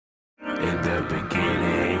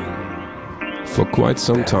For quite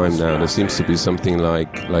some time now, there seems to be something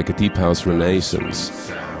like a deep house renaissance,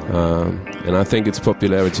 and I think its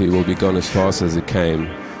popularity will be gone as fast as it came.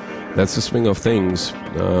 That's the swing of things,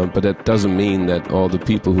 but that doesn't mean that all the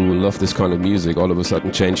people who love this kind of music all of a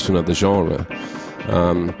sudden change to another genre.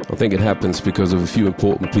 I think it happens because of a few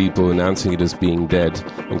important people announcing it as being dead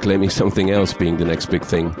and claiming something else being the next big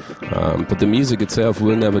thing. But the music itself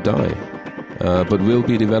will never die, but will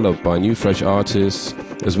be developed by new fresh artists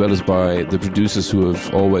as well as by the producers who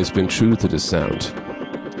have always been true to this sound.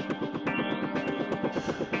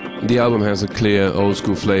 The album has a clear old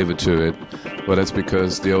school flavor to it. Well, that's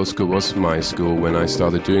because the old school was my school when I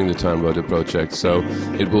started doing the Timewriter project, so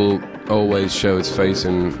it will always show its face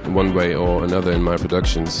in one way or another in my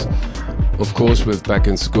productions. Of course, with Back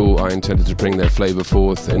in School, I intended to bring that flavor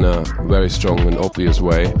forth in a very strong and obvious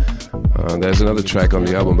way. There's another track on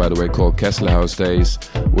the album, by the way, called Kessler House Days,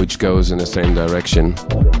 which goes in the same direction.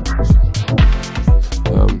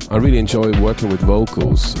 I really enjoy working with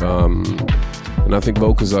vocals. And I think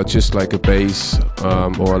vocals are just like a bass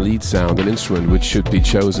or a lead sound, an instrument which should be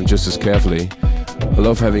chosen just as carefully. I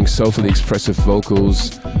love having soulfully expressive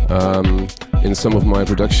vocals in some of my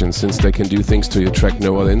productions, since they can do things to your track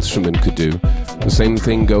no other instrument could do. The same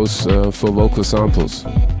thing goes for vocal samples.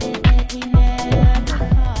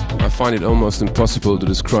 I find it almost impossible to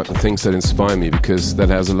describe the things that inspire me, because that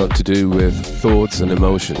has a lot to do with thoughts and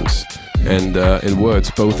emotions. And in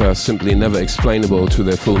words, both are simply never explainable to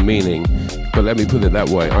their full meaning. But let me put it that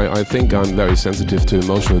way, I think I'm very sensitive to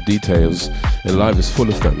emotional details, and life is full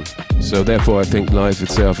of them. So therefore I think life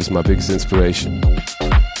itself is my biggest inspiration.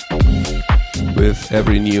 With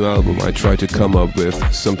every new album I try to come up with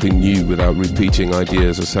something new without repeating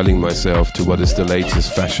ideas or selling myself to what is the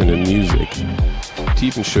latest fashion in music.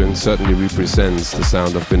 TIEFENSCHÖN certainly represents the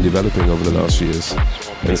sound I've been developing over the last years,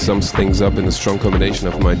 and sums things up in a strong combination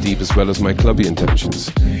of my deep as well as my clubby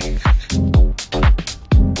intentions.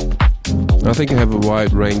 I think I have a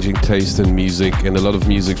wide-ranging taste in music, and a lot of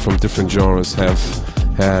music from different genres have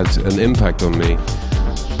had an impact on me.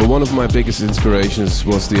 But one of my biggest inspirations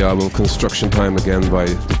was the album Construction Time Again by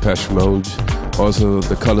Depeche Mode, also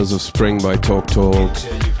The Colors of Spring by Talk Talk,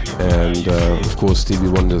 and of course Stevie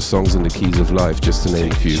Wonder's Songs in the Keys of Life, just to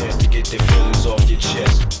name a few.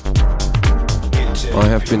 I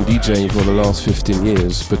have been DJing for the last 15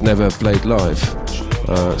 years, but never played live,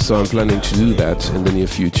 so I'm planning to do that in the near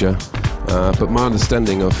future. But my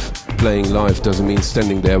understanding of playing live doesn't mean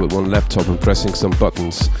standing there with one laptop and pressing some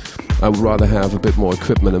buttons. I would rather have a bit more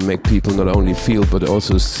equipment and make people not only feel but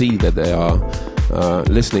also see that they are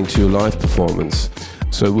listening to a live performance.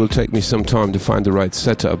 So it will take me some time to find the right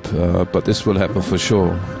setup, but this will happen for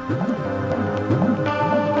sure.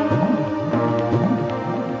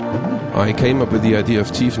 I came up with the idea of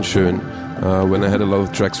TIEFENSCHÖN when I had a lot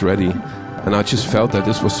of tracks ready, and I just felt that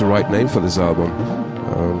this was the right name for this album.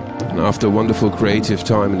 And after a wonderful creative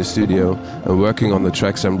time in the studio and working on the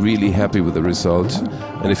tracks, I'm really happy with the result,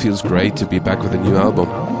 and it feels great to be back with a new album.